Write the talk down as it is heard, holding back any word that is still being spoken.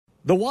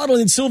The Waddle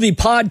and Sylvie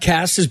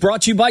podcast is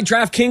brought to you by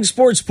DraftKings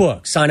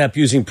Sportsbook. Sign up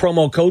using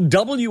promo code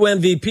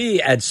WMVP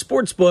at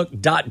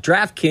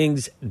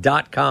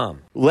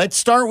sportsbook.draftkings.com. Let's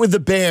start with the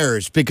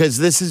Bears because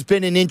this has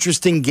been an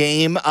interesting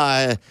game,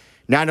 not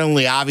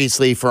only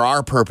obviously for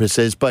our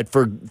purposes, but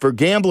for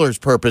gamblers'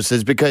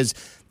 purposes because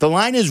the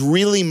line has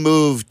really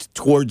moved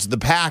towards the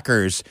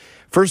Packers.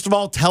 First of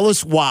all, tell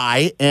us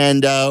why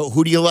and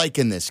who do you like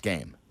in this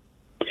game?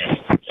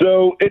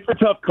 So it's a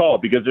tough call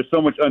because there's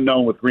so much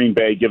unknown with Green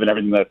Bay, given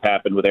everything that's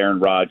happened with Aaron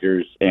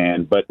Rodgers.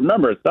 But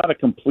remember, it's not a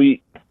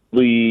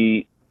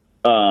completely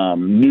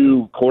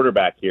new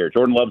quarterback here.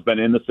 Jordan Love's been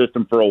in the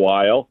system for a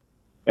while,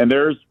 and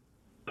there's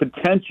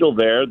potential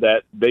there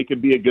that they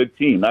could be a good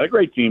team. Not a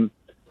great team,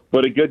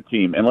 but a good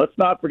team. And let's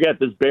not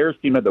forget, this Bears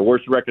team had the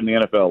worst record in the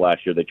NFL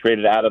last year. They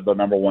traded out of the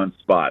number one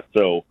spot.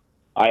 So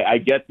I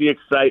get the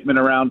excitement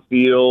around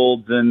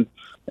Fields and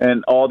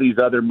all these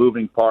other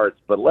moving parts,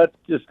 but let's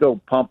just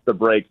go pump the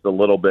brakes a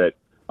little bit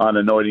on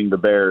anointing the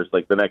Bears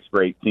like the next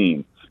great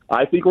team.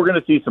 I think we're going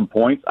to see some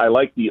points. I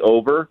like the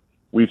over.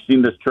 We've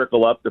seen this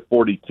trickle up to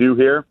 42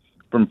 here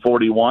from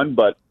 41,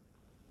 but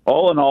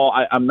all in all,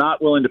 I'm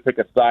not willing to pick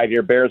a side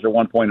here. Bears are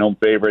 1-point home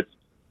favorites.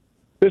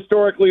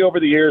 Historically, over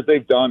the years,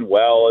 they've done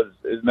well as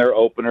in their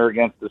opener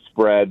against the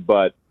spread,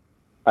 but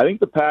I think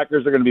the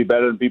Packers are going to be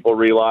better than people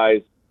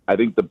realize. I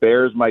think the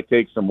Bears might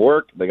take some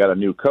work. They got a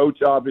new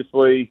coach,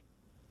 obviously.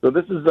 So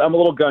I'm a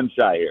little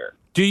gun-shy here.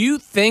 Do you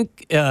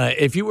think,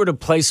 if you were to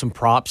play some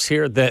props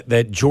here,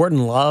 that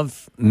Jordan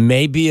Love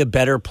may be a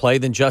better play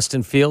than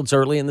Justin Fields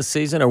early in the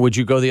season, or would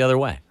you go the other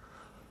way?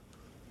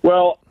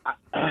 Well,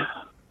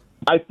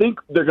 I think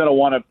they're going to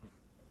want to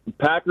 –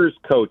 Packers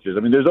coaches, I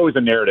mean, there's always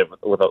a narrative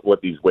with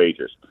these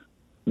wagers.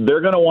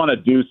 They're going to want to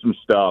do some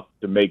stuff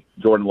to make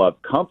Jordan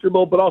Love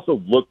comfortable, but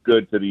also look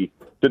good to the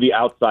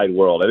outside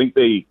world. I think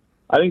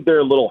they're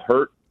a little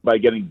hurt by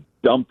getting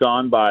dumped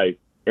on by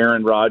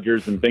Aaron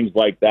Rodgers and things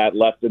like that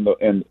left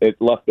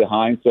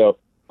behind. So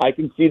I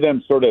can see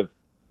them sort of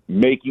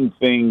making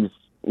things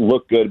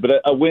look good, but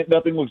a win,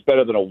 nothing looks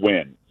better than a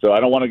win. So I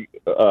don't want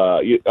to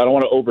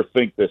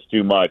overthink this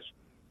too much,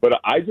 but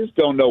I just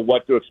don't know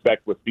what to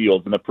expect with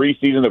Fields. In the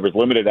preseason, there was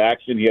limited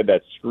action. He had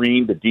that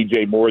screen to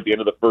DJ Moore at the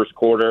end of the first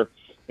quarter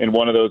in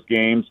one of those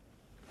games.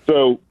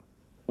 So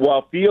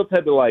while Fields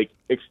had to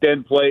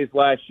extend plays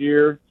last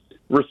year,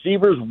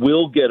 receivers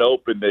will get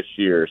open this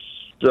year.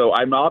 So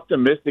I'm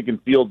optimistic in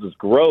Fields'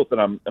 growth,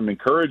 and I'm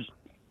encouraged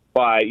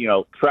by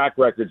track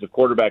records of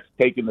quarterbacks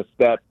taking the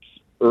steps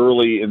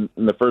early in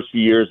the first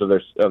few years of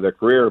their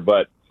career.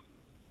 But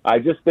I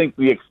just think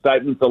the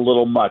excitement's a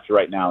little much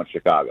right now in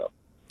Chicago.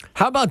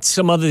 How about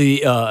some of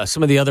the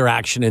other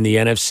action in the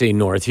NFC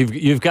North?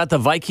 You've got the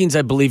Vikings,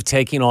 I believe,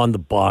 taking on the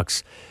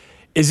Bucs.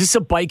 Is this a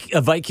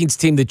Vikings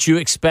team that you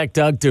expect,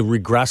 Doug, to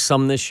regress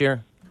some this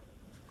year?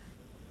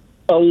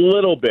 A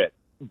little bit.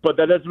 But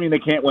that doesn't mean they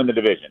can't win the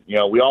division.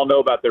 We all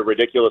know about their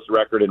ridiculous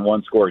record in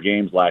one-score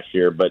games last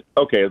year. But,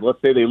 okay, let's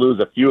say they lose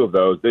a few of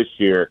those this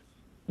year.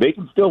 They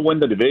can still win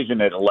the division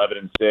at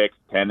 11-6,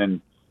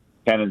 10-7.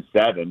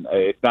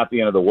 It's not the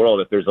end of the world.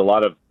 If there's a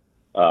lot of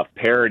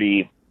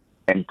parity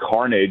and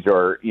carnage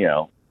or,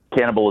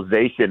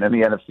 cannibalization in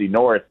the NFC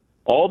North,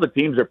 all the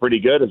teams are pretty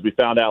good. As we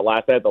found out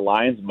last night, the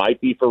Lions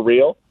might be for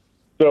real.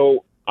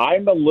 So I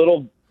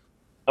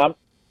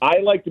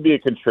like to be a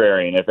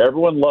contrarian. If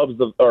everyone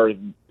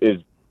is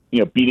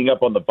beating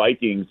up on the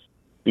Vikings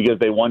because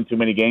they won too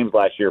many games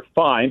last year,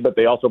 fine, but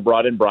they also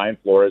brought in Brian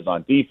Flores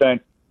on defense.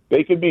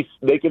 They could be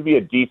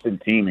a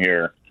decent team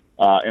here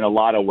in a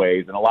lot of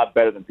ways and a lot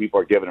better than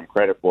people are giving them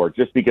credit for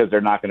just because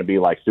they're not going to be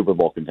like Super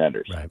Bowl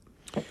contenders. Right.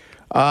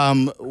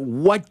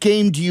 What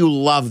game do you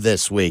love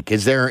this week?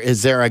 Is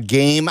there a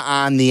game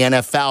on the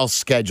NFL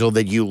schedule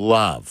that you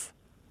love?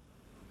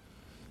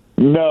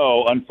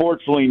 No,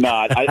 unfortunately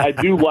not. I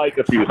do like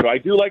a few. So I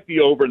do like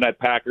the over in that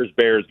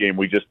Packers-Bears game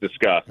we just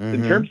discussed. Mm-hmm.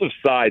 In terms of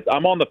sides,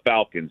 I'm on the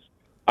Falcons.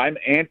 I'm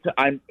in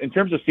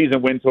terms of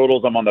season win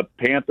totals, I'm on the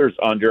Panthers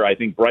under. I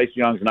think Bryce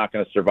Young's not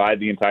going to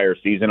survive the entire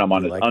season. I'm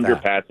on his under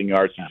passing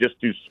yards. He's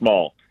just too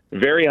small.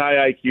 Very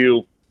high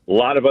IQ. A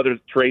lot of other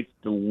traits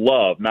to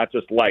love, not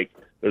just like.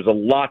 There's a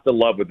lot to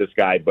love with this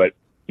guy, but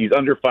he's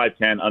under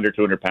 5'10", under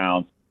 200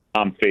 pounds.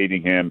 I'm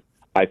fading him.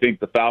 I think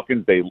the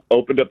Falcons, they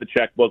opened up the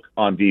checkbook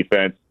on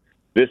defense.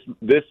 There's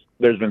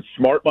been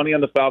smart money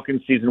on the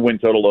Falcons season win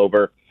total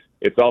over.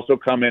 It's also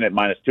come in at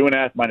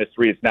 -2.5,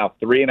 -3. It's now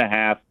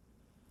 3.5.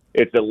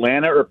 It's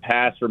Atlanta or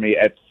pass for me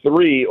at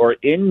 3 or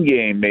in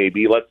game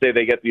maybe. Let's say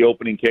they get the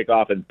opening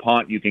kickoff and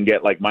punt. You can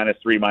get like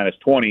 -3,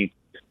 -20.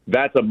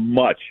 That's a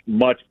much,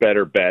 much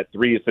better bet.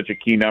 3 is such a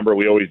key number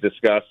we always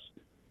discuss.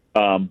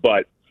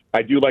 But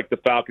I do like the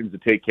Falcons to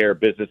take care of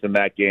business in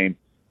that game.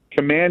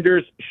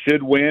 Commanders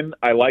should win.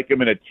 I like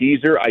them in a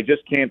teaser. I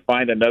just can't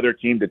find another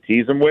team to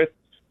tease them with.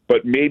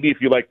 But maybe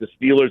if you like the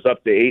Steelers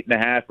up to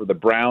 8.5 or the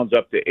Browns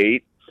up to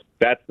 8,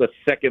 that's the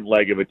second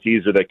leg of a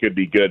teaser that could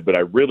be good. But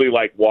I really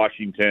like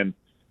Washington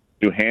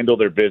to handle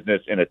their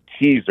business in a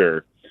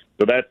teaser.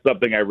 So that's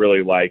something I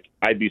really like.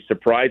 I'd be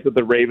surprised if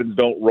the Ravens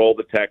don't roll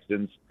the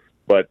Texans,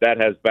 but that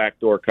has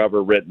backdoor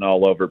cover written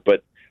all over.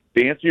 But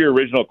to answer your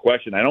original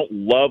question, I don't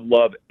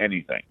love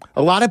anything.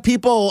 A lot of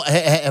people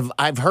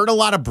I've heard a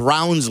lot of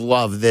Browns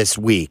love this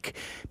week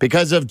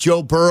because of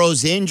Joe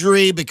Burrow's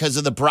injury, because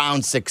of the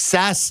Browns'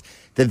 success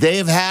that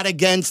they've had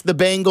against the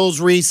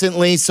Bengals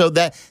recently. So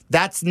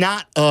that's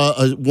not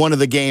one of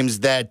the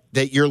games that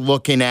you're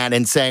looking at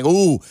and saying,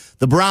 ooh,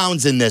 the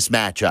Browns in this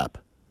matchup.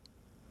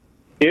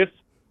 If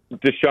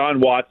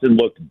Deshaun Watson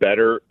looked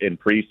better in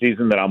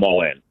preseason, then I'm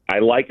all in. I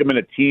like him in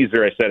a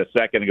teaser, I said a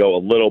second ago, a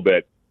little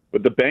bit.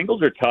 But the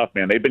Bengals are tough,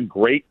 man. They've been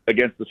great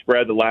against the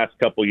spread the last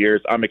couple of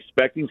years. I'm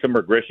expecting some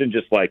regression,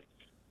 just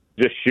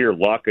sheer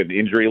luck and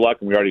injury luck,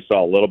 and we already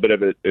saw a little bit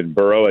of it in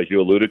Burrow, as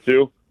you alluded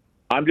to.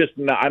 I'm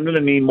going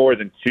to need more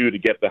than 2 to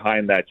get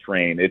behind that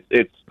train.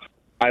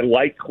 I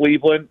like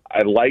Cleveland.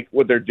 I like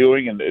what they're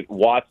doing, and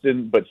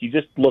Watson, but he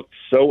just looked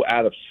so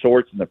out of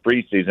sorts in the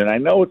preseason. I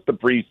know it's the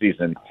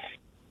preseason,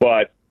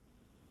 but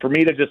for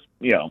me to just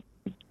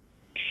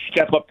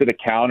step up to the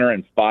counter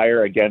and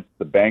fire against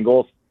the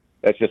Bengals,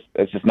 that's just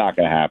not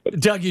going to happen.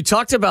 Doug, you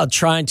talked about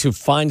trying to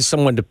find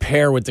someone to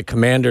pair with the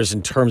Commanders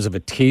in terms of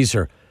a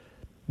teaser.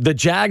 The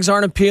Jags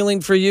aren't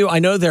appealing for you. I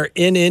know they're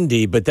in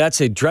Indy, but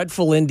that's a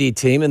dreadful Indy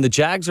team, and the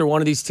Jags are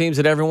one of these teams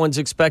that everyone's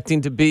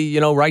expecting to be,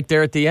 right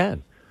there at the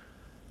end.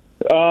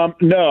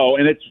 No,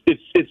 and it's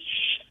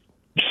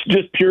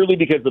just purely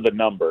because of the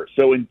number.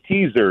 So in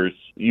teasers,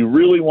 you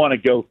really want to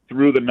go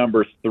through the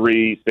numbers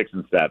 3, 6,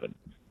 and 7.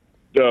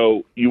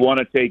 So you want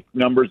to take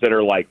numbers that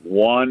are like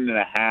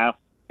 1.5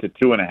 to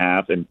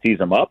 2.5 and tease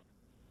them up,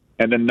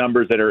 and then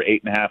numbers that are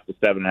 8.5 to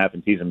 7.5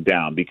 and tease them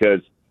down, because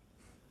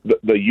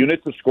the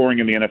units of scoring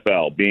in the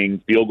NFL being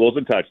field goals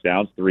and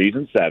touchdowns, 3s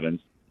and 7s,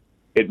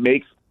 it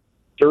makes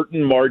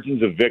certain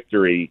margins of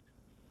victory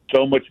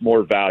so much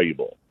more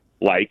valuable.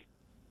 Like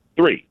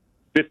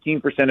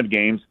 15% of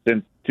games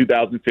since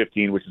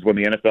 2015, which is when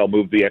the NFL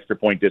moved the extra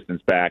point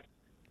distance back,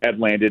 have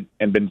landed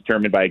and been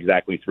determined by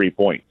exactly 3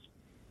 points.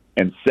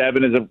 And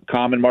 7 is a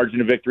common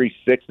margin of victory,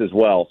 6 as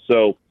well.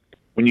 So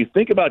when you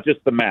think about just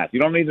the math,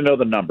 you don't need to know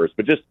the numbers,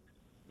 but just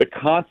the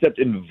concept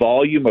and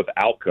volume of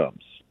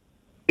outcomes,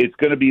 it's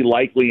going to be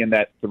likely in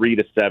that 3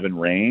 to 7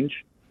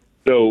 range.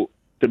 So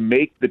to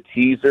make the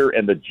teaser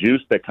and the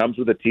juice that comes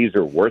with the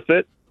teaser worth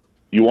it,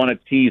 you want to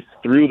tease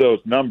through those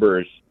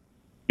numbers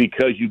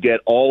because you get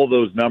all of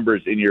those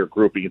numbers in your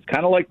grouping. It's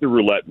kind of like the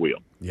roulette wheel,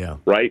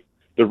 right?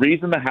 The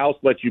reason the house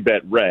lets you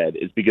bet red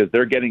is because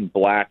they're getting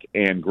black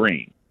and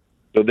green.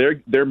 So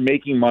they're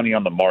making money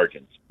on the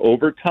margins.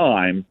 Over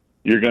time,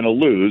 you're going to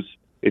lose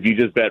if you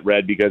just bet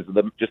red because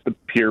of just the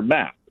pure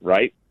math,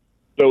 right?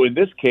 So in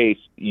this case,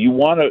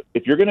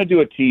 if you're going to do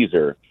a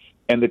teaser,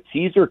 and the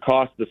teaser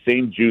costs the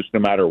same juice no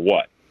matter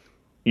what,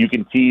 you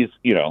can tease,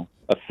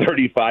 a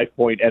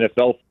 35-point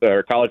NFL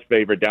or college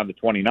favorite down to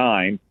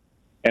 29,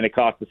 and it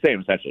costs the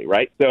same essentially,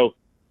 right? So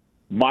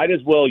might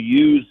as well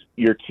use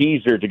your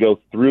teaser to go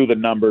through the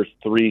numbers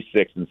 3,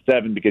 6, and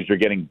 7 because you're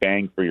getting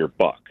bang for your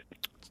buck.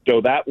 So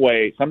that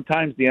way,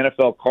 sometimes the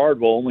NFL card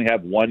will only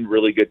have one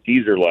really good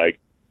teaser leg,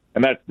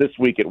 and that's this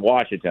week at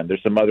Washington.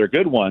 There's some other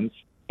good ones,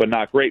 but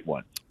not great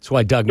ones. That's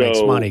why Doug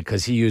makes money,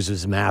 because he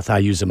uses math, I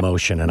use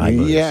emotion, and I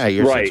lose. Yeah,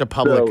 you're such a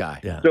public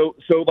guy. Yeah. So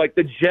like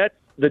the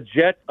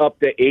Jets up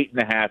to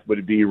 8.5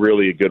 would be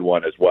really a good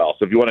one as well.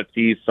 So if you want to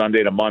tease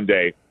Sunday to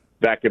Monday,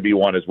 that could be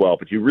one as well.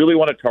 But you really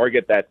want to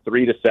target that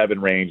 3 to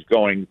 7 range,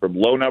 going from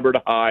low number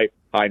to high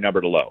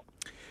number to low.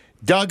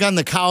 Doug, on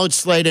the college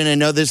slate, and I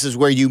know this is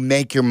where you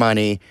make your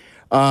money,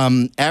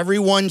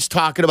 everyone's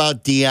talking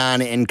about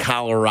Deion in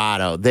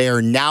Colorado. They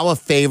are now a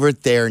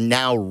favorite. They are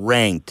now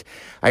ranked.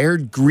 I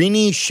heard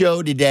Greeny's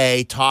show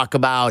today talk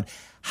about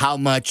how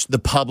much the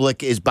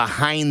public is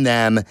behind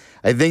them.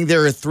 I think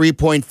they're a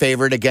 3-point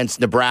favorite against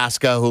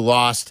Nebraska, who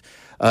lost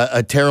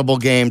a terrible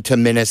game to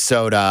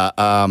Minnesota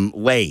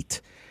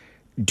late.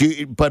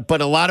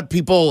 But a lot of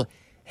people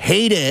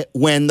hate it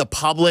when the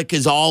public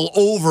is all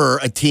over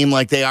a team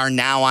like they are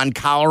now on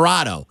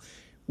Colorado.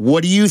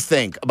 What do you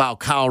think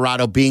about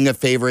Colorado being a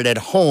favorite at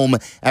home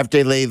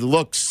after they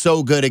looked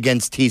so good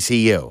against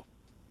TCU?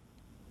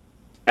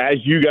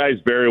 As you guys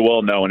very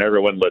well know, and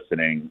everyone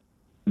listening,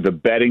 the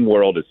betting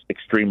world is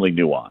extremely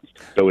nuanced.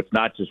 So it's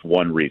not just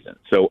one reason.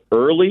 So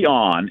early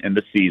on in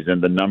the season,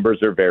 the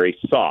numbers are very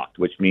soft,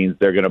 which means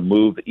they're going to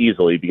move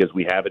easily because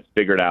we haven't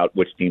figured out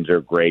which teams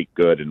are great,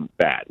 good, and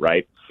bad,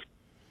 right?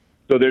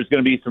 So there's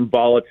going to be some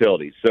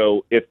volatility.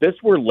 So if this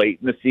were late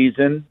in the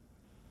season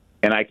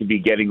and I could be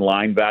getting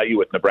line value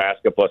with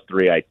Nebraska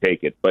 +3, I'd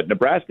take it. But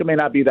Nebraska may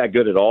not be that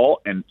good at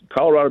all, and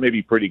Colorado may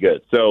be pretty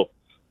good. So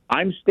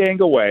I'm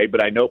staying away,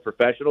 but I know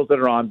professionals that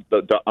are on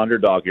the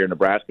underdog here,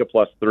 Nebraska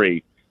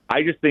 +3.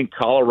 I just think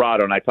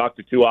Colorado, and I talked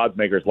to 2 odds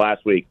makers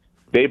last week,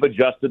 they've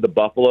adjusted the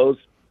Buffaloes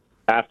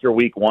after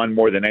week 1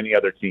 more than any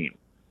other team.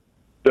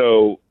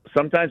 So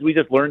sometimes we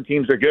just learn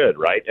teams are good,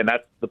 right? And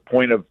that's the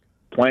point of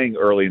playing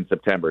early in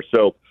September.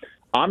 So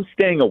I'm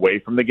staying away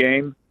from the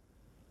game,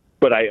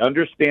 but I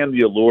understand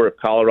the allure of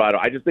Colorado.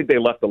 I just think they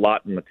left a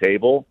lot on the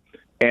table.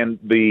 And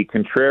the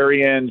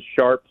contrarian,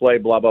 sharp play,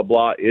 blah, blah,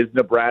 blah, is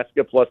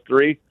Nebraska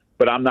 +3.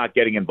 but I'm not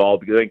getting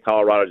involved because I think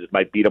Colorado just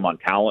might beat them on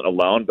talent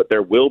alone. But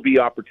there will be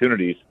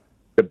opportunities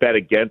to bet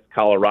against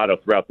Colorado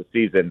throughout the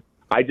season.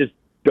 I just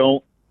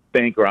don't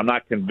think, or I'm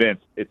not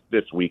convinced it's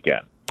this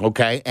weekend.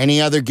 Okay.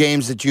 Any other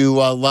games that you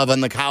love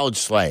on the college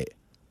slate?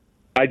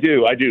 I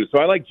do. So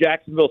I like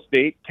Jacksonville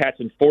State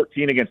catching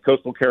 14 against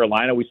Coastal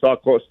Carolina. We saw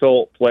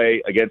Coastal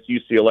play against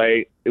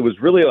UCLA. It was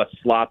really a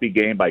sloppy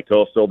game by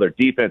Coastal. Their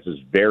defense is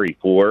very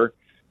poor.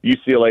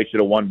 UCLA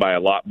should have won by a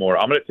lot more.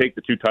 I'm going to take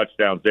the 2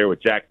 touchdowns there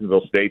with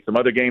Jacksonville State. Some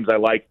other games I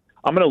like.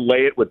 I'm going to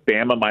lay it with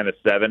Bama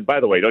 -7. By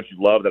the way, don't you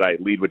love that I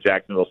lead with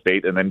Jacksonville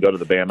State and then go to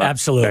the Bama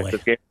Absolutely.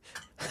 Texas game?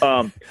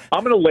 I'm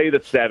going to lay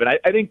the 7.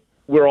 I think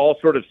we're all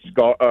sort of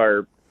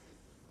are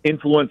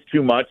influenced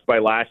too much by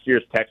last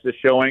year's Texas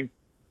showing.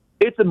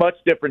 It's a much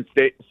different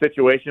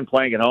situation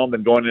playing at home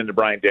than going into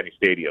Bryant-Denny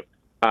Stadium.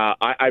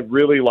 I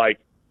really like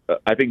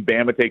I think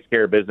Bama takes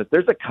care of business.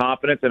 There's a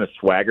confidence and a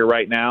swagger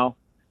right now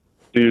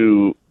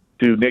to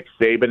Nick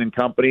Saban and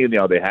company. And,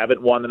 they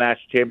haven't won the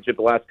national championship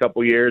the last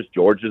couple of years.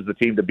 Georgia's the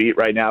team to beat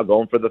right now,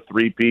 going for the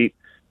three-peat.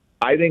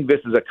 I think this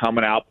is a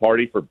coming-out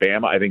party for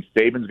Bama. I think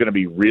Saban's going to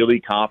be really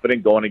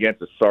confident going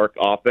against a Sark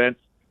offense.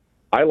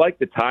 I like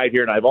the Tide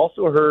here, and I've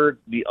also heard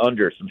the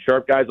under. Some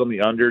sharp guys on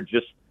the under,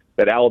 just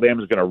that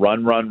Alabama's going to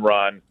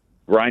run,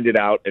 grind it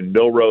out, and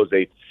Milrose,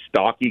 a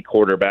stocky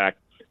quarterback.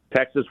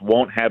 Texas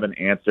won't have an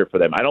answer for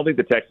them. I don't think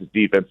the Texas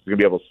defense is going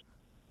to be able to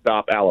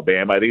stop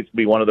Alabama. I think it's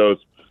going to be one of those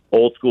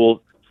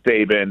old-school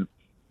Saban,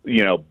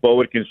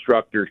 Bowick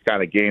constructors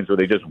kind of games where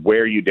they just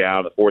wear you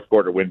down, the fourth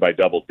quarter win by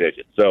double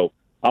digits. So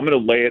I'm going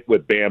to lay it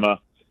with Bama.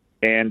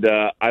 And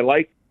I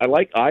like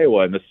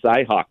Iowa in the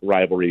Cyhawk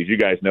rivalry. As you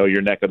guys know,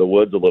 your neck of the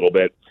woods a little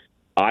bit.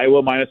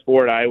 Iowa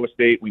 -4 at Iowa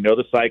State. We know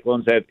the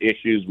Cyclones had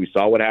issues. We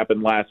saw what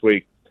happened last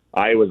week.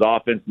 Iowa's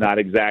offense, not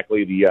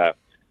exactly the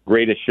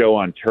greatest show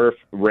on turf,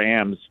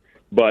 Rams,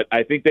 but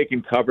I think they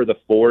can cover the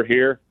 4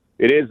 here.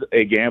 It is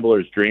a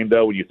gambler's dream,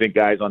 though, when you think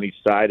guys on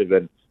each side have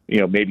been,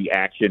 maybe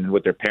action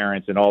with their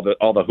parents and all the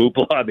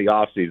hoopla in the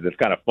offseason. It's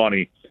kind of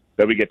funny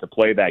that we get to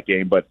play that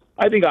game, but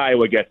I think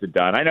Iowa gets it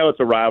done. I know it's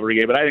a rivalry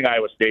game, but I think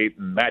Iowa State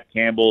and Matt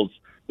Campbell's,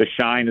 the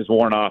shine is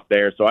worn off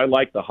there, so I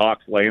like the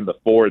Hawks laying the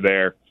 4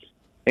 there.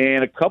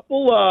 And a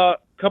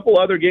couple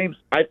other games.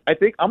 I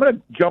think I'm going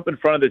to jump in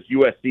front of this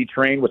USC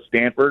train with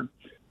Stanford.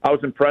 I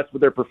was impressed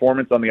with their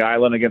performance on the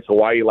island against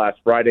Hawaii last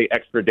Friday.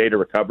 Extra day to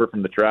recover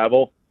from the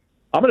travel.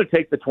 I'm going to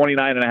take the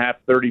 29.5,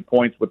 30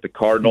 points with the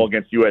Cardinal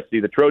against USC.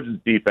 The Trojans'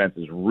 defense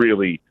is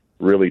really,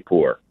 really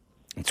poor.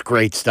 It's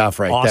great stuff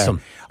right Awesome.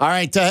 there. All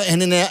right,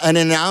 and an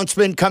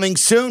announcement coming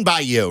soon by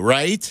you,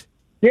 right?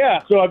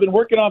 Yeah, so I've been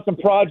working on some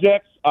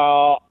projects.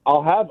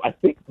 I'll have, I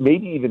think,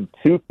 maybe even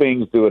 2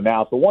 things to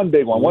announce. But one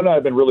big one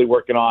I've been really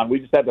working on. We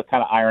just had to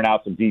kind of iron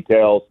out some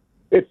details.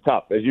 It's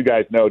tough. As you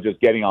guys know, just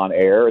getting on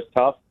air is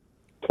tough.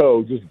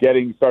 So just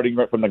starting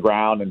right from the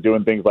ground and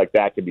doing things like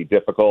that can be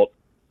difficult.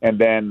 And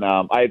then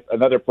I have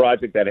another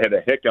project that had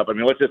a hiccup. I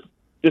mean, let's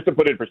just to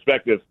put it in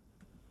perspective,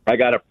 I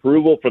got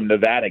approval from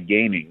Nevada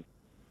Gaming.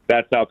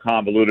 That's how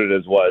convoluted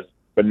it was.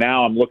 But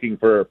now I'm looking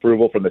for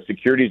approval from the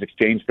Securities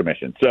Exchange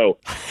Commission. So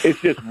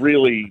it's just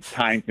really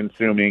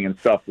time-consuming and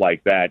stuff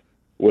like that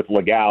with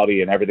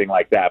legality and everything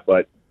like that.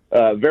 But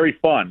very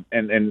fun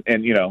and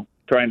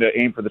trying to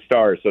aim for the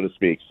stars, so to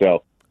speak.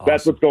 So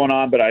That's what's going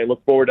on. But I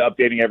look forward to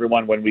updating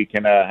everyone when we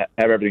can have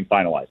everything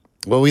finalized.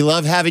 Well, we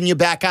love having you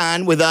back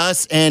on with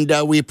us, and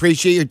we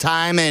appreciate your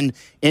time and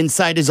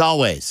insight as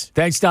always.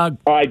 Thanks, Doug.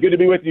 All right, good to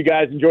be with you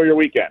guys. Enjoy your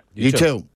weekend. You too.